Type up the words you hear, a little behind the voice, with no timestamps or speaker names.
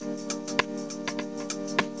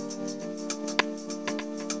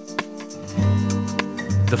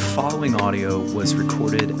The following audio was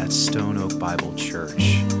recorded at Stone Oak Bible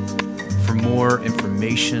Church. For more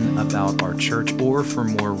information about our church or for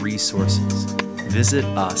more resources, visit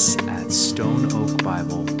us at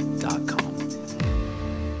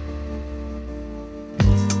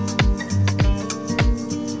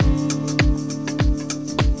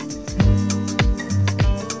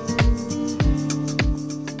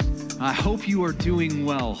I hope you are doing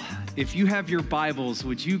well. If you have your Bibles,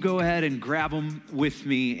 would you go ahead and grab them with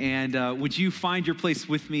me? And would you find your place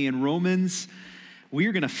with me in Romans? We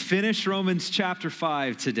are going to finish Romans chapter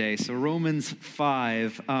 5 today. So Romans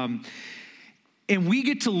 5. And we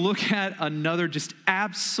get to look at another just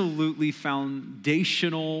absolutely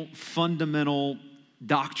foundational, fundamental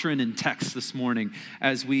doctrine and text this morning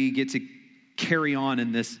as we get to carry on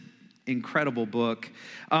in this incredible book.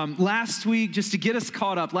 Last week, just to get us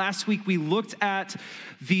caught up, last week we looked at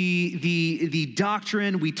the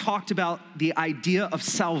doctrine. We talked about the idea of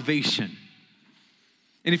salvation.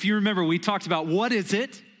 And if you remember, we talked about what is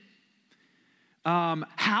it?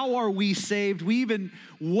 How are we saved?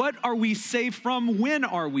 What are we saved from? When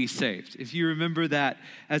are we saved? If you remember that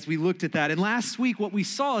as we looked at that. And last week, what we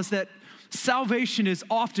saw is that salvation is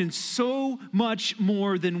often so much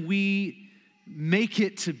more than we make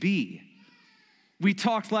it to be. We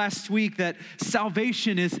talked last week that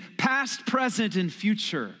salvation is past, present, and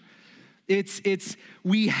future. It's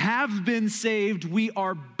we have been saved, we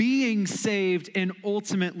are being saved, and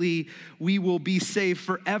ultimately we will be saved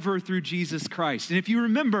forever through Jesus Christ. And if you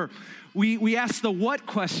remember, we asked the what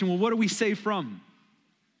question. Well, what are we saved from?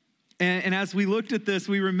 And as we looked at this,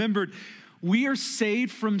 we remembered we are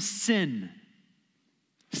saved from sin.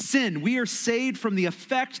 Sin. We are saved from the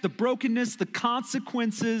effect, the brokenness, the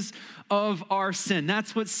consequences of our sin.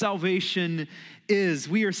 That's what salvation is.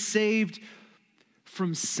 We are saved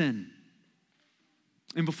from sin.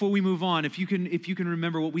 And before we move on, if you can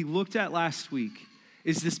remember what we looked at last week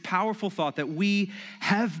is this powerful thought that we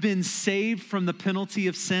have been saved from the penalty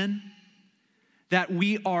of sin, that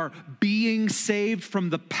we are being saved from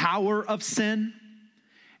the power of sin,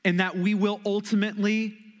 and that we will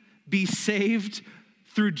ultimately be saved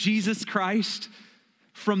through Jesus Christ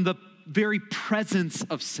from the very presence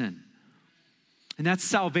of sin. And that's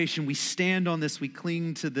salvation. We stand on this, we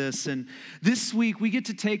cling to this. And this week we get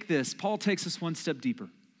to take this. Paul takes us one step deeper.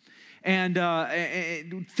 And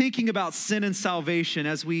thinking about sin and salvation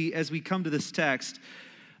as we come to this text,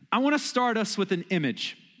 I want to start us with an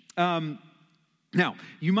image. Now,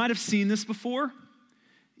 you might have seen this before.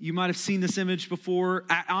 You might have seen this image before.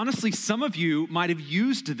 Honestly, some of you might have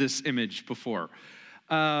used this image before.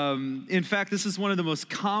 In fact, this is one of the most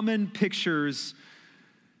common pictures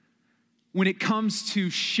when it comes to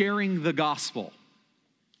sharing the gospel.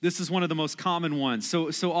 This is one of the most common ones.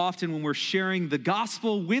 So often when we're sharing the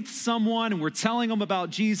gospel with someone and we're telling them about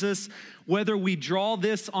Jesus, whether we draw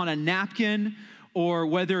this on a napkin or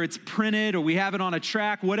whether it's printed or we have it on a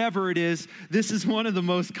track, whatever it is, this is one of the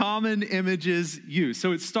most common images used.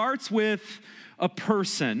 So it starts with a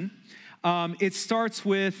person. It starts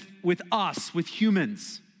with us, with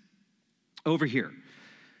humans over here.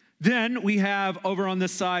 Then we have, over on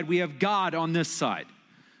this side, we have God on this side.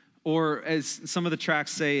 Or as some of the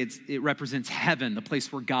tracts say, it represents heaven, the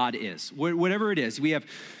place where God is. Whatever it is, we have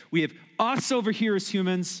us over here as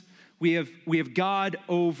humans. We have God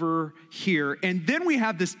over here. And then we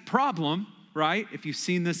have this problem, right? If you've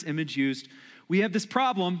seen this image used, we have this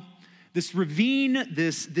problem, this ravine,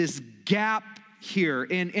 this gap here.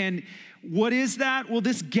 And what is that? Well,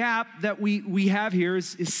 this gap that we have here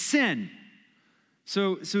is sin.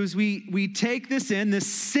 So as we take this in, this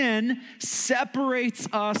sin separates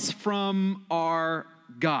us from our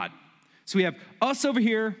God. So we have us over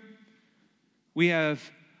here, we have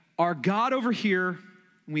our God over here,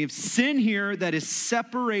 and we have sin here that is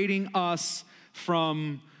separating us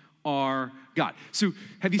from our God. So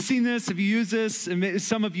have you seen this? Have you used this? And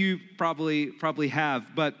some of you probably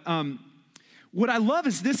have, but what I love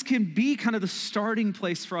is this can be kind of the starting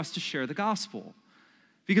place for us to share the gospel.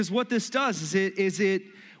 Because what this does is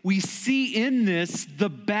we see in this the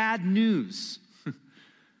bad news.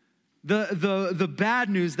 the bad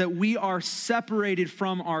news that we are separated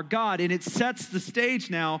from our God. And it sets the stage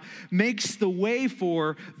now, makes the way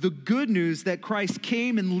for the good news that Christ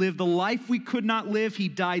came and lived the life we could not live. He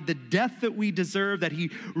died the death that we deserve, that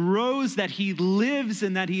he rose, that he lives,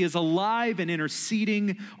 and that he is alive and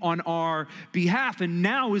interceding on our behalf. And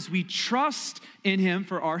now as we trust in him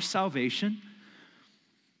for our salvation,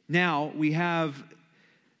 now we have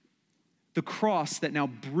the cross that now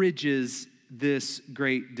bridges this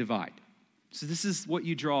great divide. So this is what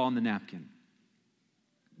you draw on the napkin.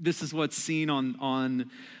 this is what's seen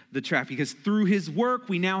on the track, because through his work,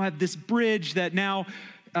 we now have this bridge that now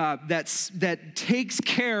that takes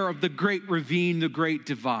care of the great ravine, the great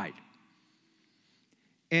divide.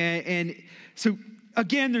 And so,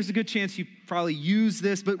 again, there's a good chance you probably use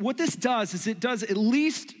this, but what this does is it does at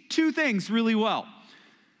least two things really well.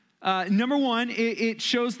 Number one, it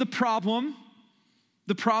shows the problem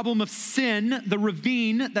of sin, the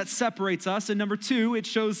ravine that separates us. And number two, it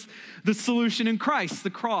shows the solution in Christ, the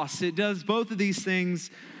cross. It does both of these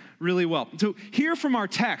things really well. So here from our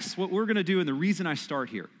text, what we're going to do, and the reason I start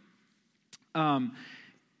here,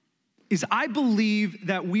 is I believe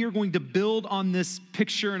that we are going to build on this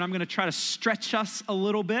picture, and I'm going to try to stretch us a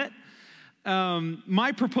little bit.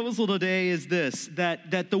 My proposal today is this,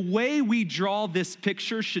 that the way we draw this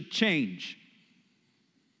picture should change.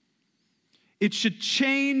 It should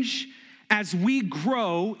change as we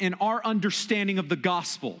grow in our understanding of the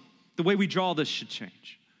gospel. The way we draw this should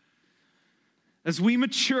change. As we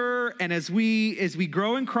mature and as we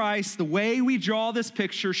grow in Christ, the way we draw this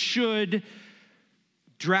picture should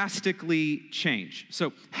drastically change.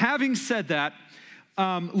 So having said that,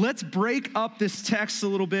 let's break up this text a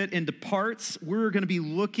little bit into parts. We're going to be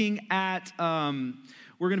looking at,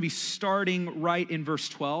 we're going to be starting right in verse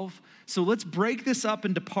 12. So let's break this up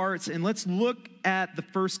into parts and let's look at the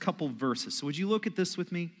first couple verses. So would you look at this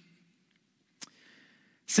with me? It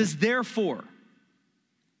says, therefore,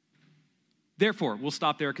 we'll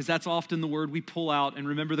stop there because that's often the word we pull out. And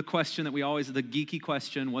remember the question that we always, the geeky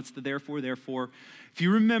question, what's the therefore? If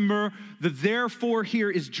you remember, the therefore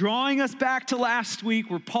here is drawing us back to last week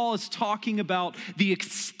where Paul is talking about the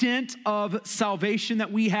extent of salvation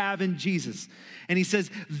that we have in Jesus. And he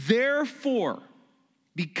says, therefore,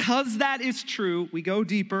 because that is true, we go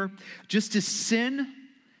deeper, just as sin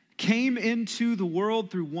came into the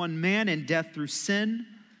world through one man and death through sin,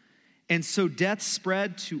 and so death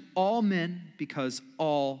spread to all men because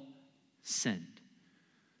all sinned.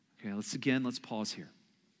 Okay, let's pause here.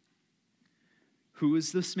 Who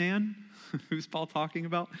is this man? Who's Paul talking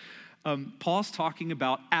about? Paul's talking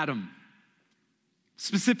about Adam.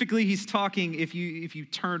 Specifically, he's talking, if you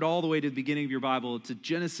turned all the way to the beginning of your Bible, to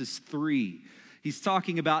Genesis 3. He's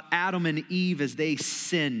talking about Adam and Eve as they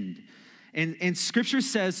sinned. And Scripture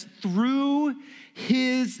says through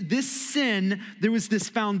this sin, there was this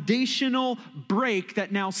foundational break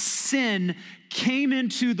that now sin came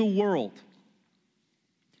into the world.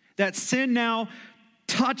 That sin now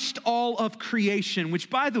touched all of creation, which,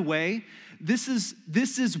 by the way, this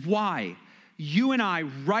is why you and I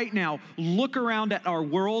right now look around at our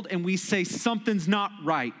world and we say something's not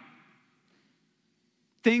right.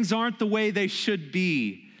 Things aren't the way they should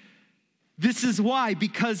be. This is why,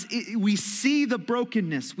 because we see the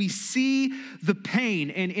brokenness, we see the pain.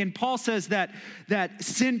 And Paul says that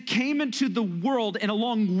sin came into the world, and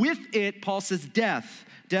along with it, Paul says death.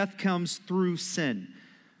 Death comes through sin.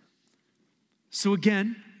 So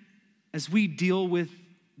again, as we deal with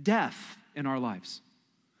death in our lives,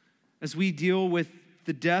 as we deal with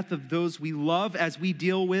the death of those we love, as we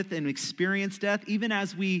deal with and experience death, even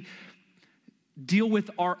as we deal with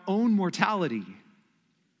our own mortality,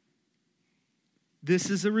 this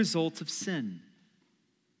is a result of sin.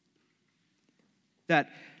 That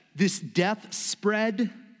this death spread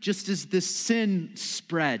just as this sin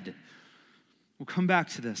spread. We'll come back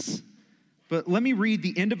to this. But let me read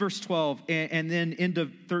the end of verse 12 and then end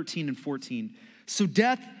of 13 and 14. So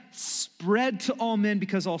death spread to all men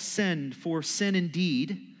because all sinned, for sin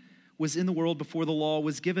indeed was in the world before the law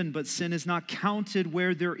was given, but sin is not counted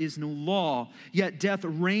where there is no law. Yet death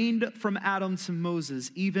reigned from Adam to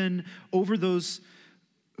Moses, even over those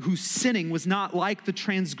whose sinning was not like the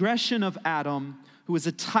transgression of Adam, who was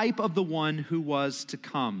a type of the one who was to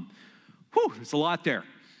come. Whew, there's a lot there.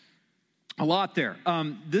 A lot there.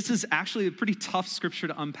 This is actually a pretty tough scripture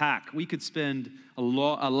to unpack. We could spend a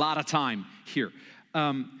lot of time here.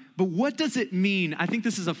 But what does it mean? I think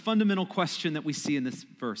this is a fundamental question that we see in this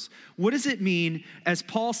verse. What does it mean as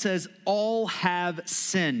Paul says, all have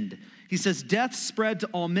sinned? He says, death spread to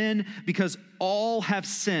all men because all have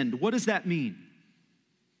sinned. What does that mean?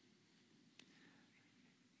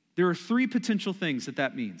 There are three potential things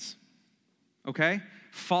that means. Okay?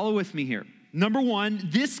 Follow with me here. Number one,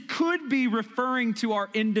 this could be referring to our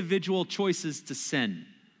individual choices to sin.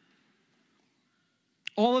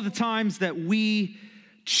 All of the times that we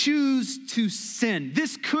choose to sin.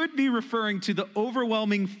 This could be referring to the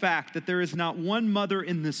overwhelming fact that there is not one mother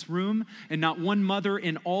in this room and not one mother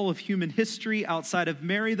in all of human history outside of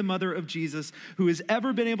Mary, the mother of Jesus, who has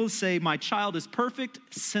ever been able to say, my child is perfect,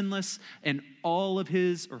 sinless, in all of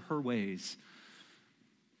his or her ways.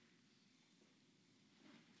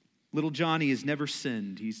 Little Johnny has never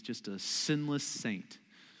sinned. He's just a sinless saint.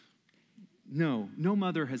 No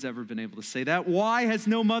mother has ever been able to say that. Why has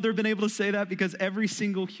no mother been able to say that? Because every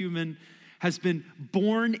single human has been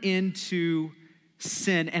born into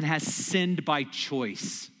sin and has sinned by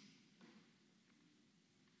choice.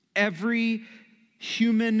 Every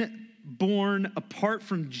human born apart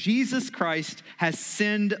from Jesus Christ has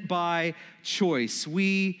sinned by choice.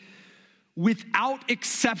 We, without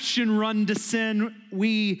exception, run to sin.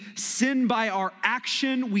 We sin by our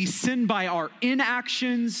action. We sin by our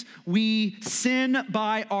inactions. We sin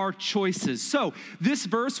by our choices. So this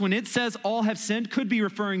verse, when it says all have sinned, could be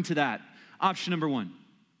referring to that. Option number one.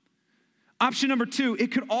 Option number two,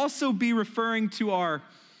 it could also be referring to our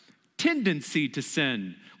tendency to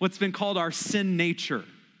sin, what's been called our sin nature.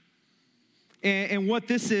 And what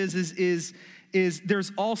this is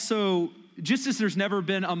there's also, just as there's never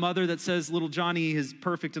been a mother that says little Johnny is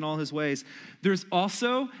perfect in all his ways, there's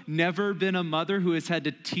also never been a mother who has had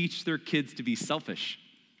to teach their kids to be selfish.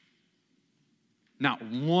 Not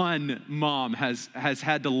one mom has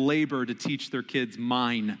had to labor to teach their kids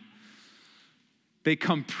mine. They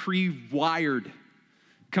come pre-wired,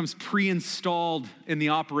 comes pre-installed in the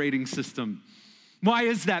operating system. Why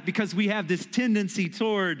is that? Because we have this tendency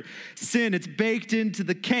toward sin. It's baked into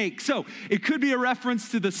the cake. So it could be a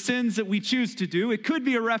reference to the sins that we choose to do. It could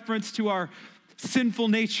be a reference to our sinful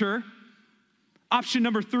nature. Option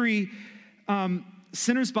number three,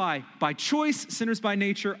 sinners by choice, sinners by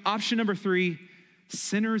nature. Option number three,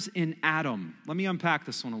 sinners in Adam. Let me unpack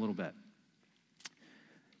this one a little bit.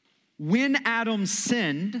 When Adam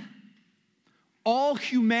sinned, all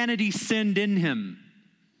humanity sinned in him.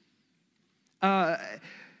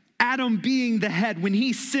 Adam being the head, when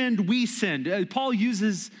he sinned, we sinned. Paul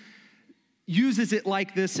uses it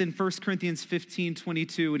like this in 1 Corinthians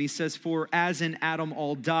 15:22, and he says, for as in Adam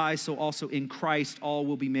all die, so also in Christ all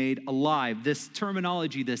will be made alive. This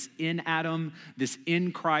terminology, this in Adam, this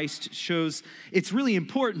in Christ, shows it's really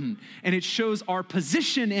important, and it shows our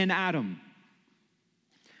position in Adam.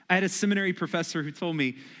 I had a seminary professor who told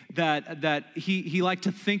me that he liked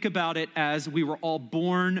to think about it as we were all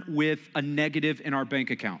born with a negative in our bank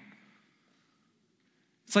account.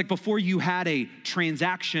 It's like before you had a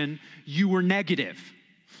transaction, you were negative.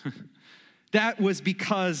 That was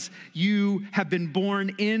because you have been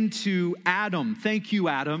born into Adam. Thank you,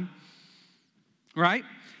 Adam. Right?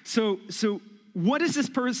 So what is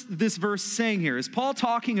this verse saying here? Is Paul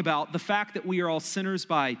talking about the fact that we are all sinners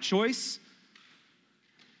by choice?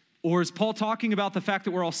 Or is Paul talking about the fact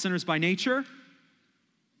that we're all sinners by nature?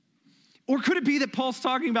 Or could it be that Paul's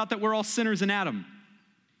talking about that we're all sinners in Adam?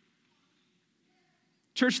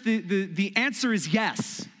 Church, the answer is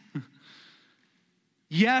yes.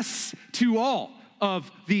 Yes to all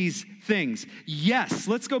of these things. Yes.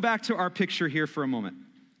 Let's go back to our picture here for a moment.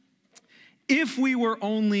 If we were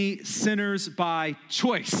only sinners by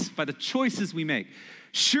choice, by the choices we make,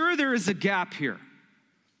 sure there is a gap here.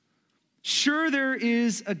 Sure, there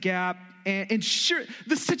is a gap, and sure,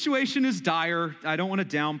 the situation is dire. I don't want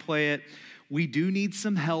to downplay it. We do need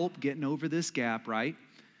some help getting over this gap, right?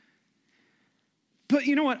 But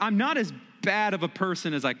you know what? I'm not as bad of a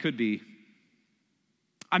person as I could be.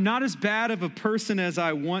 I'm not as bad of a person as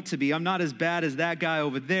I want to be. I'm not as bad as that guy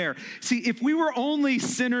over there. See, if we were only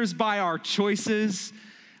sinners by our choices,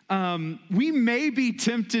 we may be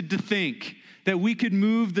tempted to think that we could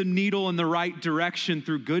move the needle in the right direction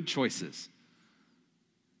through good choices.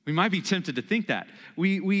 We might be tempted to think that.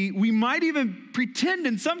 We might even pretend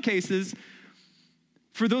in some cases,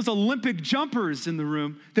 for those Olympic jumpers in the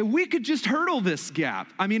room, that we could just hurdle this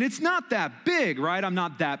gap. I mean, it's not that big, right? I'm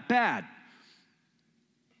not that bad.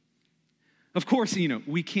 Of course,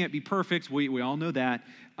 we can't be perfect. We all know that.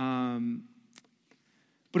 But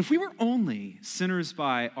if we were only sinners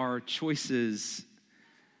by our choices,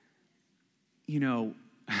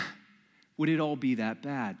 would it all be that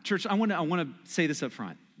bad? Church, I want to say this up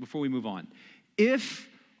front before we move on. If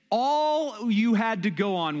all you had to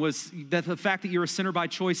go on was that the fact that you're a sinner by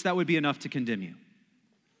choice, that would be enough to condemn you.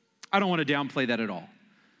 I don't want to downplay that at all.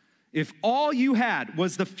 If all you had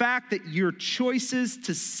was the fact that your choices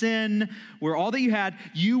to sin were all that you had,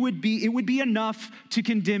 it would be enough to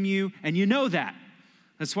condemn you, and you know that.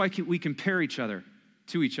 That's why we compare each other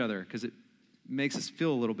to each other, because it makes us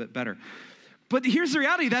feel a little bit better. But here's the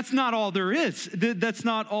reality, that's not all there is. That's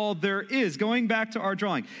not all there is. Going back to our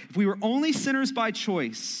drawing, if we were only sinners by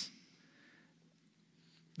choice,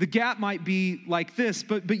 the gap might be like this,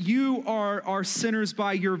 but you are sinners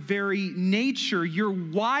by your very nature. You're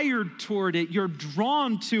wired toward it. You're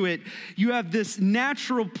drawn to it. You have this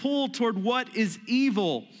natural pull toward what is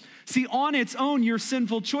evil. See, on its own, your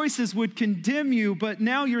sinful choices would condemn you, but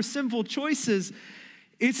now your sinful choices,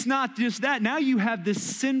 it's not just that. Now you have this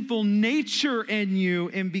sinful nature in you,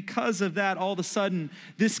 and because of that, all of a sudden,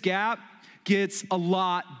 this gap gets a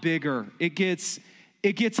lot bigger. It gets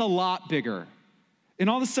a lot bigger. And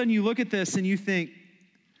all of a sudden, you look at this and you think,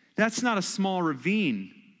 that's not a small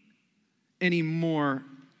ravine anymore.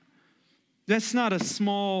 That's not a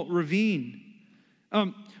small ravine.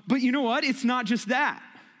 But you know what? It's not just that.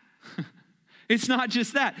 It's not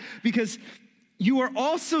just that. Because you are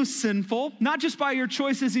also sinful, not just by your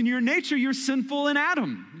choices in your nature, you're sinful in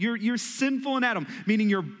Adam. You're sinful in Adam, meaning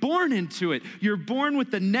you're born into it. You're born with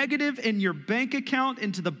the negative in your bank account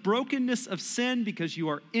into the brokenness of sin because you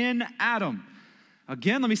are in Adam.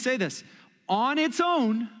 Again, let me say this. On its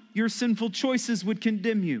own, your sinful choices would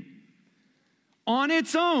condemn you. On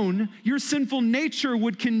its own, your sinful nature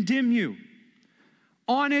would condemn you.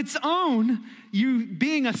 On its own, you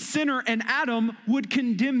being a sinner and Adam would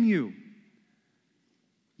condemn you.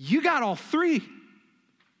 You got all three.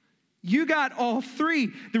 You got all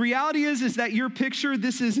three. The reality is that your picture,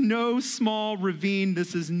 this is no small ravine.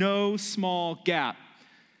 This is no small gap.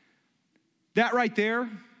 That right there,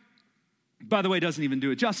 by the way, doesn't even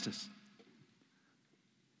do it justice.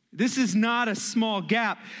 This is not a small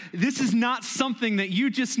gap. This is not something that you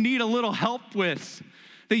just need a little help with,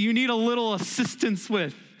 that you need a little assistance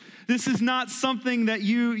with. This is not something that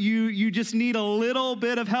you just need a little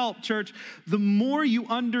bit of help, church. The more you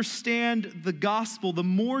understand the gospel, the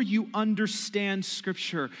more you understand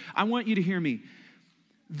Scripture, I want you to hear me,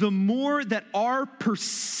 the more that our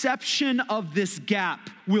perception of this gap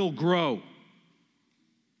will grow.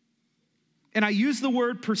 And I use the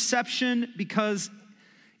word perception because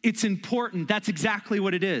it's important. That's exactly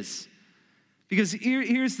what it is. Because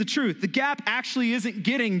here's the truth. The gap actually isn't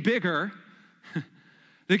getting bigger.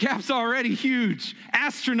 The gap's already huge,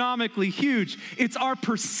 astronomically huge. It's our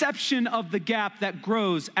perception of the gap that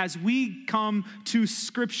grows as we come to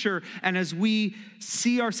Scripture and as we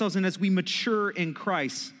see ourselves and as we mature in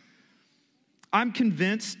Christ. I'm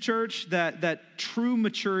convinced, church, that true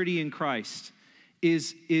maturity in Christ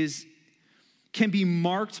can be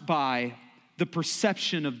marked by the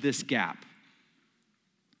perception of this gap.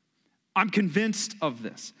 I'm convinced of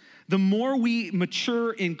this. The more we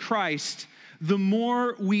mature in Christ, the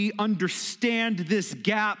more we understand this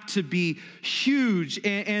gap to be huge.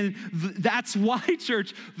 And that's why,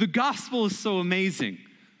 church, the gospel is so amazing.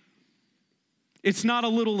 It's not a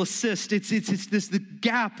little assist. It's the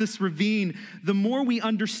gap, this ravine. The more we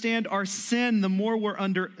understand our sin, the more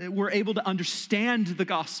we're able to understand the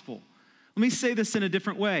gospel. Let me say this in a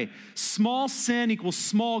different way. Small sin equals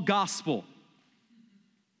small gospel.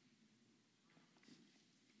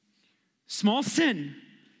 Small sin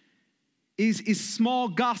is small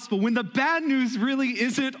gospel. When the bad news really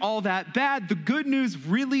isn't all that bad, the good news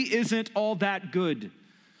really isn't all that good.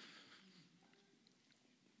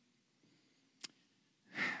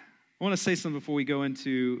 I want to say something before we go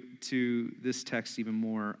into this text even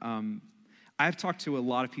more. I've talked to a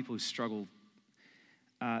lot of people who struggle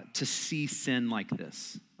to see sin like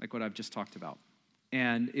this, like what I've just talked about.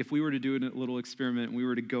 And if we were to do a little experiment, we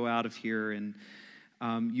were to go out of here and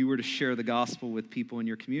you were to share the gospel with people in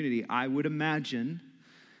your community, I would imagine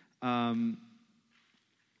that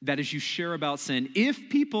as you share about sin, if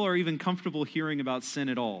people are even comfortable hearing about sin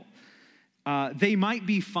at all, they might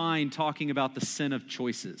be fine talking about the sin of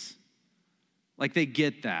choices. Like they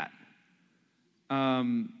get that.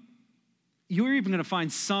 You're even going to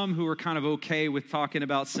find some who are kind of okay with talking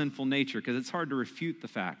about sinful nature because it's hard to refute the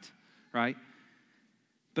fact, right?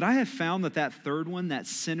 But I have found that third one, that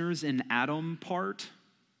sinners in Adam part,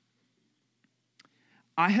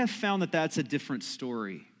 I have found that that's a different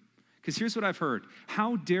story. Because here's what I've heard.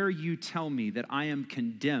 How dare you tell me that I am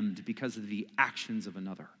condemned because of the actions of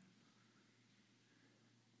another?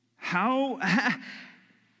 How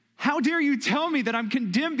dare you tell me that I'm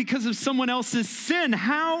condemned because of someone else's sin?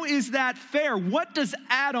 How is that fair? What does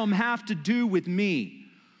Adam have to do with me?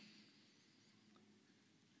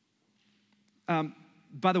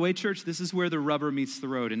 By the way, church, this is where the rubber meets the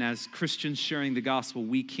road. And as Christians sharing the gospel,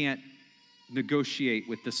 we can't negotiate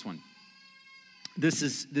with this one. This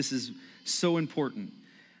is so important.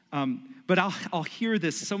 But I'll hear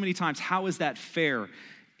this so many times. How is that fair?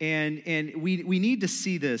 And we need to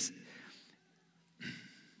see this.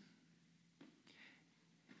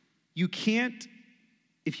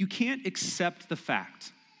 If you can't accept the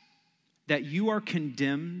fact that you are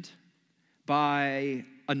condemned by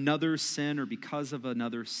another sin or because of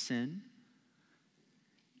another sin,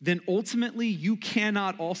 then ultimately you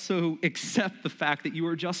cannot also accept the fact that you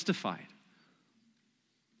are justified.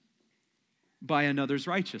 by another's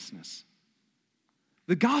righteousness.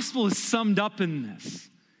 The gospel is summed up in this.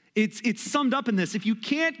 It's summed up in this. If you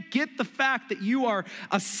can't get the fact that you are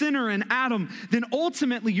a sinner in Adam, then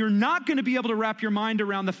ultimately you're not going to be able to wrap your mind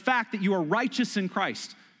around the fact that you are righteous in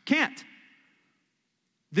Christ. Can't.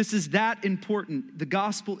 This is that important. The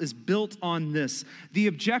gospel is built on this. The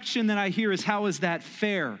objection that I hear is, how is that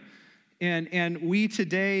fair? And we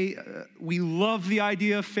today, we love the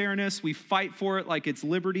idea of fairness. We fight for it like it's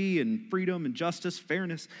liberty and freedom and justice,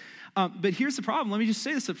 fairness. But here's the problem. Let me just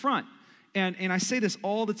say this up front. And I say this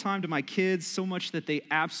all the time to my kids, so much that they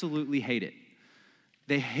absolutely hate it.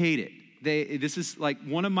 They hate it. This is like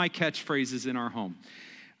one of my catchphrases in our home.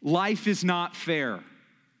 Life is not fair.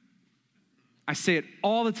 I say it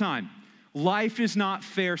all the time. Life is not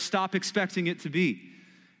fair. Stop expecting it to be.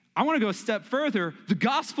 I want to go a step further. The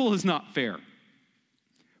gospel is not fair.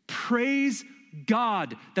 Praise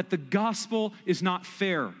God that the gospel is not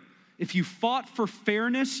fair. If you fought for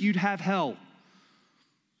fairness, you'd have hell.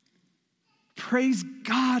 Praise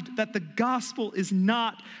God that the gospel is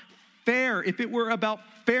not fair. If it were about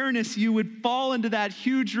fairness, you would fall into that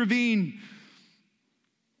huge ravine.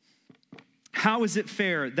 How is it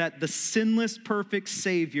fair that the sinless, perfect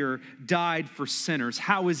Savior died for sinners?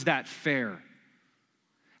 How is that fair?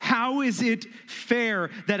 How is it fair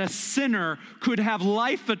that a sinner could have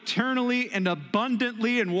life eternally and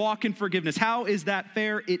abundantly and walk in forgiveness? How is that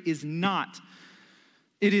fair? It is not.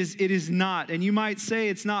 It is not. And you might say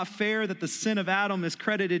it's not fair that the sin of Adam is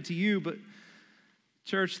credited to you, but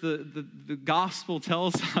church, the gospel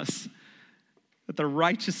tells us that the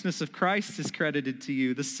righteousness of Christ is credited to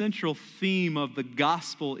you. The central theme of the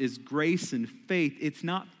gospel is grace and faith. It's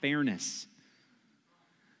not fairness.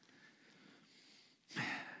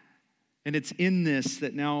 And it's in this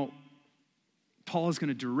that now Paul is going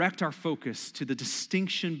to direct our focus to the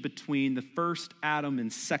distinction between the first Adam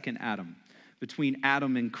and second Adam, between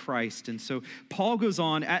Adam and Christ. And so Paul goes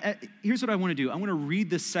on. Here's what I want to do. I want to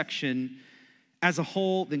read this section as a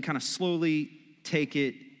whole, then kind of slowly take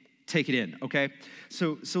it in, okay?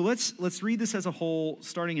 So let's read this as a whole,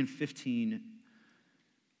 starting in 15.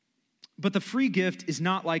 But the free gift is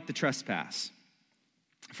not like the trespass.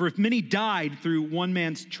 For if many died through one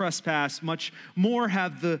man's trespass, much more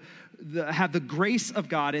have the grace of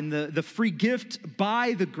God and the free gift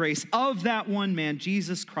by the grace of that one man,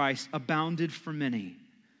 Jesus Christ, abounded for many.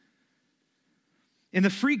 And the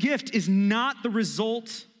free gift is not the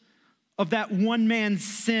result of that one man's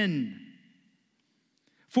sin.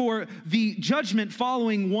 For the judgment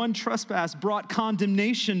following one trespass brought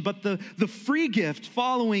condemnation, but the free gift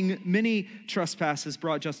following many trespasses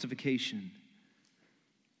brought justification.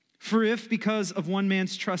 For if, because of one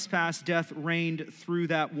man's trespass, death reigned through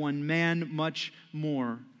that one man, much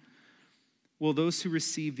more will those who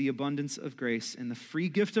receive the abundance of grace and the free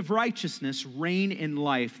gift of righteousness reign in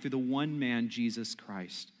life through the one man, Jesus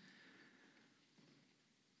Christ.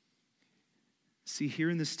 See,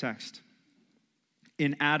 here in this text,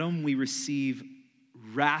 in Adam we receive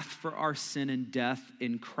wrath for our sin and death.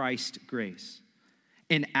 In Christ, grace.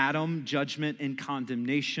 In Adam, judgment and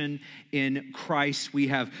condemnation. In Christ, we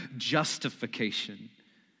have justification.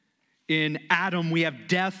 In Adam, we have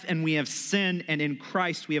death and we have sin. And in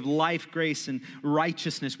Christ, we have life, grace, and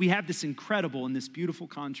righteousness. We have this incredible and this beautiful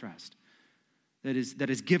contrast that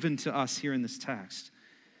is given to us here in this text.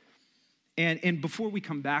 And before we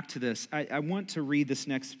come back to this, I want to read this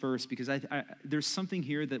next verse because there's something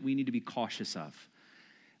here that we need to be cautious of.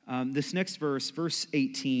 This next verse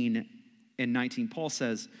 18 and 19, Paul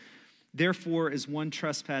says, therefore, as one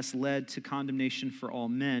trespass led to condemnation for all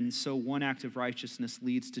men, so one act of righteousness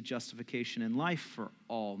leads to justification and life for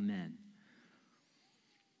all men.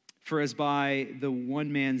 For as by the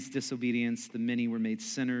one man's disobedience the many were made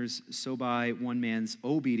sinners, so by one man's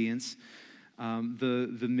obedience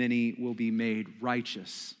the many will be made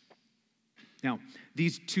righteous. Now,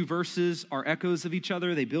 these two verses are echoes of each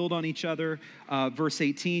other. They build on each other. Verse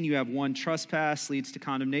 18, you have one trespass leads to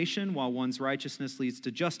condemnation, while one's righteousness leads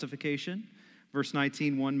to justification. Verse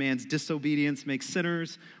 19, one man's disobedience makes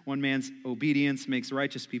sinners, one man's obedience makes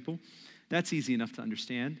righteous people. That's easy enough to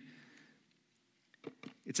understand.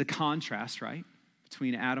 It's a contrast, right,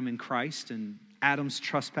 between Adam and Christ, and Adam's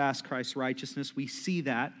trespass, Christ's righteousness. We see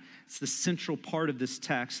that. It's the central part of this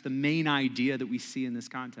text, the main idea that we see in this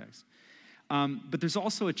context. But there's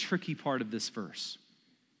also a tricky part of this verse.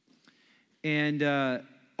 And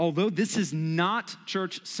although this is not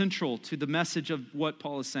church central to the message of what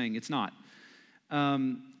Paul is saying, it's not.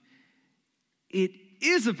 It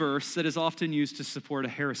is a verse that is often used to support a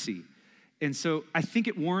heresy. And so I think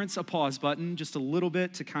it warrants a pause button just a little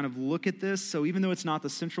bit to kind of look at this. So even though it's not the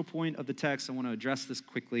central point of the text, I want to address this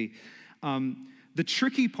quickly. The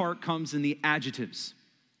tricky part comes in the adjectives.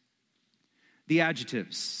 The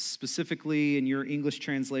adjectives, specifically in your English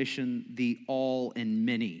translation, the all and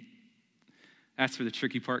many. That's where the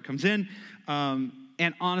tricky part comes in.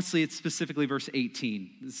 And honestly, it's specifically verse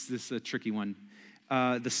 18. This is a tricky one,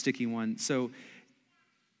 the sticky one. So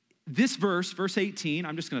this verse 18,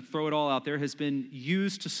 I'm just going to throw it all out there, has been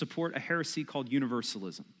used to support a heresy called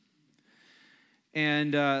universalism.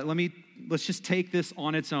 And let's just take this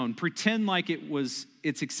on its own. Pretend like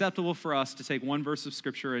it's acceptable for us to take one verse of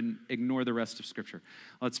Scripture and ignore the rest of Scripture.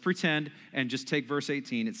 Let's pretend and just take verse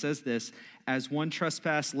 18. It says this: as one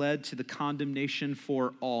trespass led to the condemnation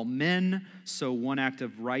for all men, so one act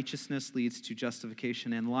of righteousness leads to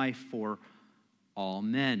justification and life for all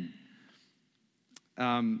men.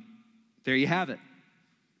 There you have it.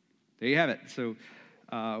 There you have it. So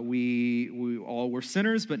we all were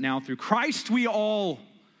sinners, but now through Christ we all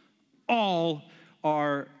are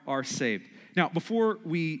saved. Now, before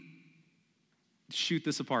we shoot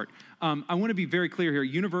this apart, I want to be very clear here.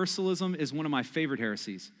 Universalism is one of my favorite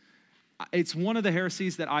heresies. It's one of the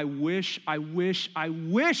heresies that I wish I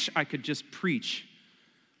could just preach.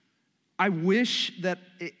 I wish that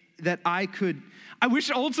I could. I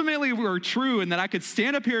wish ultimately it were true and that I could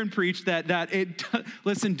stand up here and preach that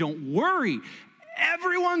listen, don't worry.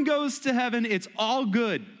 Everyone goes to heaven. It's all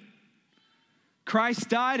good. Christ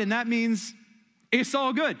died, and that means it's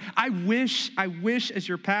all good. I wish as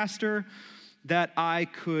your pastor that I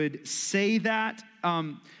could say that.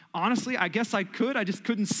 Honestly, I guess I could. I just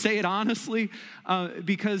couldn't say it honestly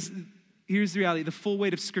because here's the reality. The full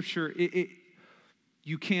weight of Scripture,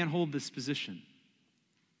 you can't hold this position.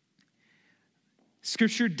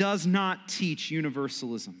 Scripture does not teach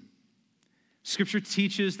universalism. Scripture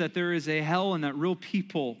teaches that there is a hell and that real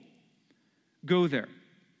people go there.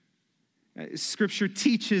 Scripture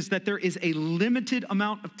teaches that there is a limited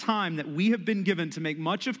amount of time that we have been given to make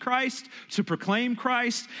much of Christ, to proclaim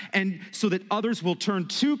Christ, and so that others will turn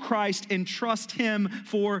to Christ and trust Him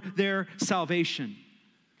for their salvation.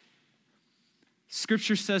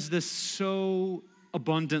 Scripture says this so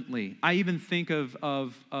abundantly. I even think of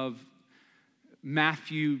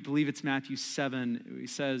Matthew, I believe it's Matthew 7. He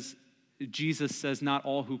says, Jesus says, not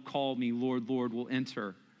all who call me Lord, Lord will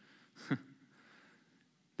enter.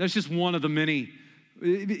 That's just one of the many.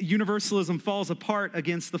 Universalism falls apart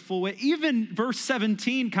against the full way. Even verse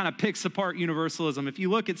 17 kind of picks apart universalism. If you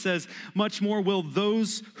look, it says, much more will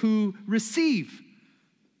those who receive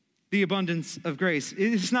the abundance of grace.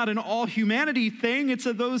 It's not an all humanity thing. It's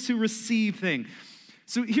a those who receive thing.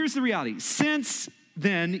 So here's the reality. Since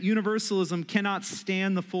then, universalism cannot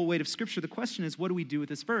stand the full weight of Scripture. The question is, what do we do with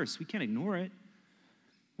this verse? We can't ignore it.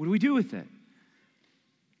 What do we do with it?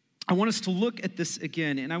 I want us to look at this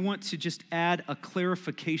again, and I want to just add a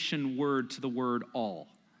clarification word to the word all.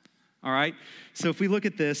 All right? So if we look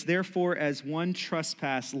at this, therefore, as one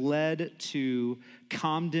trespass led to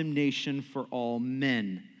condemnation for all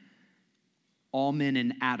men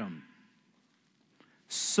in Adam,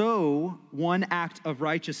 so one act of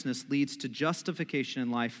righteousness leads to justification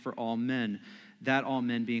and life for all men, that all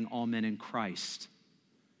men being all men in Christ.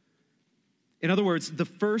 In other words,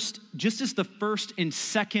 just as the first and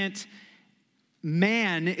second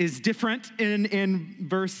man is different in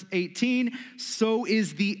verse 18, so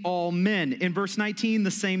is the all men. In verse 19,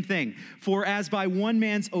 the same thing. For as by one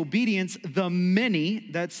man's obedience, the many,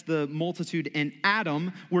 that's the multitude in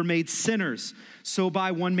Adam, were made sinners. So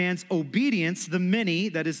by one man's obedience, the many,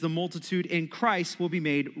 that is the multitude in Christ, will be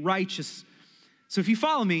made righteous. So if you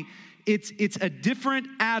follow me, it's a different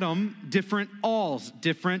Adam, different alls,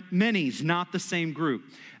 different manys, not the same group.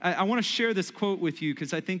 I want to share this quote with you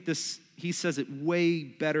because I think he says it way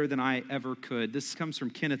better than I ever could. This comes from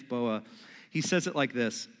Kenneth Boa. He says it like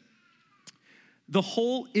this: the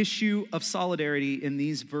whole issue of solidarity in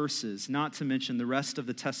these verses, not to mention the rest of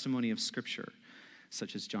the testimony of Scripture,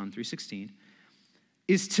 such as John 3:16,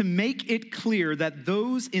 is to make it clear that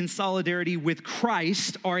those in solidarity with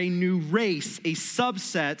Christ are a new race, a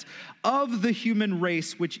subset of the human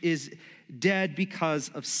race which is dead because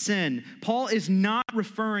of sin. Paul is not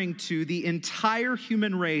referring to the entire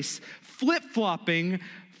human race flip-flopping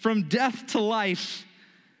from death to life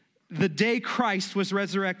the day Christ was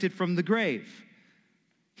resurrected from the grave.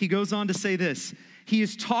 He goes on to say this. He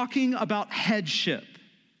is talking about headship.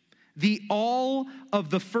 The all of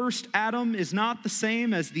the first Adam is not the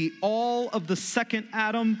same as the all of the second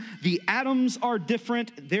Adam. The Adams are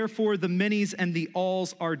different, therefore the manys and the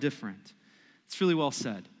alls are different. It's really well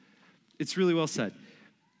said. It's really well said.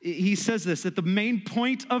 He says this, that the main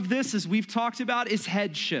point of this, as we've talked about, is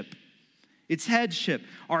headship. It's headship.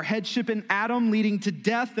 Our headship in Adam leading to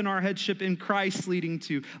death, and our headship in Christ leading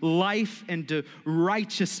to life and to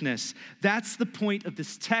righteousness. That's the point of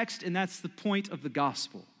this text, and that's the point of the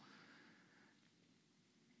gospel.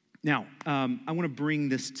 Now, I want to bring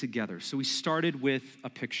this together. So we started with a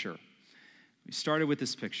picture. We started with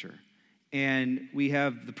this picture. And we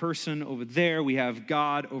have the person over there, we have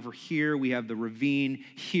God over here, we have the ravine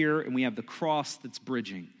here, and we have the cross that's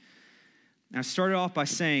bridging. Now, I started off by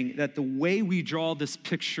saying that the way we draw this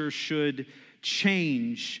picture should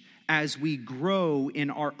change as we grow in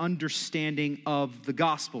our understanding of the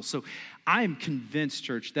gospel. So I am convinced,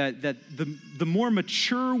 church, that the more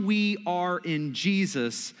mature we are in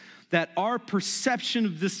Jesus, that our perception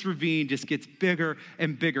of this ravine just gets bigger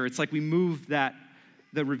and bigger. It's like we move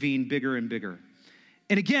the ravine bigger and bigger.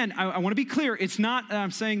 And again, I want to be clear. It's not that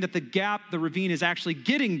I'm saying that the ravine is actually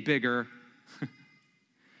getting bigger.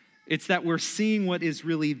 It's that we're seeing what is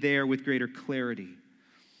really there with greater clarity.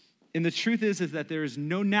 And the truth is that there is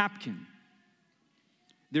no napkin,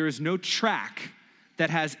 there is no track that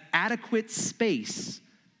has adequate space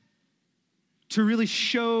to really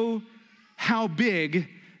show how big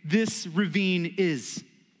this ravine is.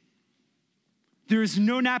 There is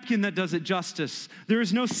no napkin that does it justice. There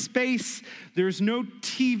is no space, there is no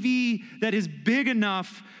TV that is big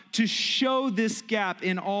enough to show this gap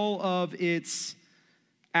in all of its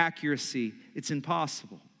accuracy. It's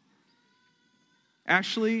impossible.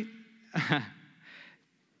 Actually,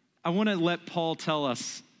 I want to let Paul tell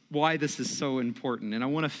us why this is so important, and I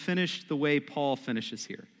want to finish the way Paul finishes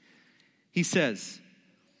here. He says,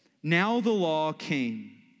 "Now the law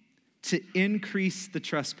came to increase the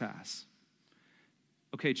trespass."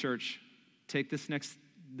 Okay, church, take this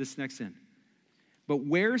next in. "But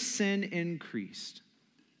where sin increased,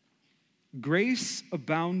 grace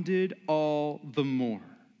abounded all the more."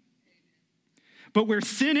 But where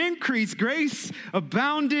sin increased, grace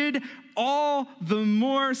abounded all the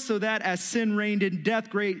more, so that as sin reigned in death,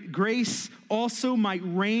 grace also might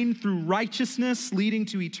reign through righteousness, leading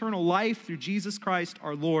to eternal life through Jesus Christ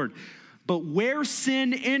our Lord. But where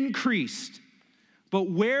sin increased, but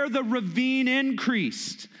where the ravine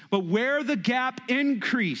increased, but where the gap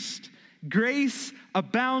increased, grace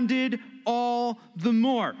abounded all the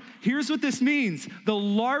more. Here's what this means. The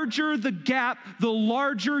larger the gap, the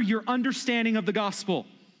larger your understanding of the gospel.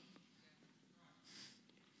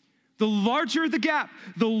 The larger the gap,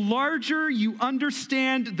 the larger you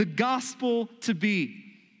understand the gospel to be.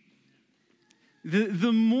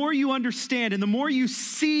 The more you understand and the more you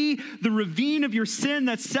see the ravine of your sin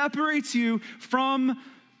that separates you from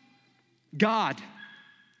God,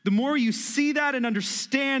 the more you see that and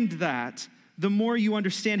understand that, the more you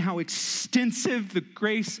understand how extensive the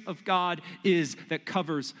grace of God is that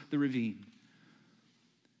covers the ravine.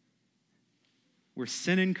 Where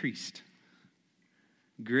sin increased,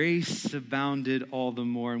 grace abounded all the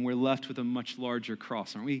more, and we're left with a much larger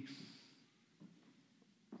cross, aren't we?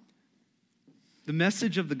 The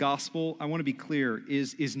message of the gospel, I want to be clear,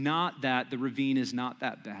 is not that the ravine is not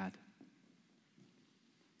that bad.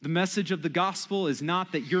 The message of the gospel is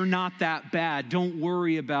not that you're not that bad. Don't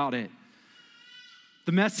worry about it.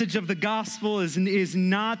 The message of the gospel is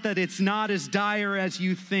not that it's not as dire as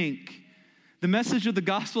you think. The message of the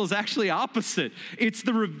gospel is actually opposite. It's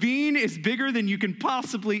the ravine is bigger than you can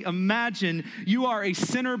possibly imagine. You are a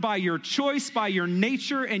sinner by your choice, by your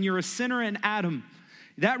nature, and you're a sinner in Adam.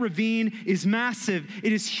 That ravine is massive,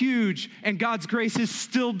 it is huge, and God's grace is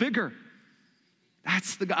still bigger.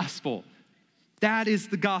 That's the gospel. That is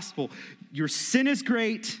the gospel. Your sin is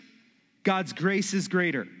great, God's grace is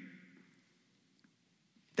greater.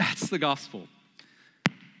 That's the gospel.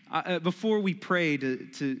 Before we pray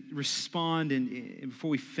to respond and before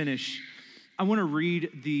we finish, I want to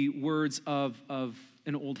read the words of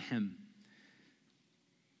an old hymn.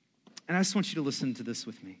 And I just want you to listen to this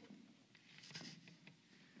with me.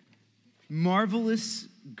 Marvelous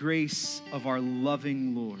grace of our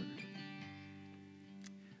loving Lord,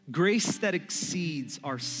 grace that exceeds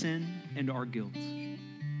our sin and our guilt.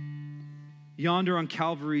 Yonder on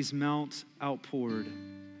Calvary's mount outpoured,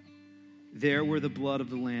 there where the blood of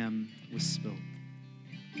the Lamb was spilled.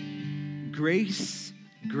 Grace,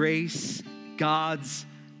 grace, God's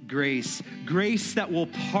grace. Grace that will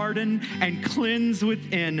pardon and cleanse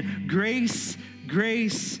within. Grace,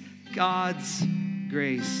 grace, God's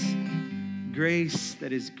grace. Grace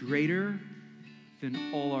that is greater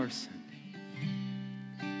than all our sin.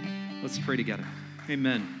 Let's pray together.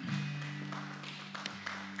 Amen.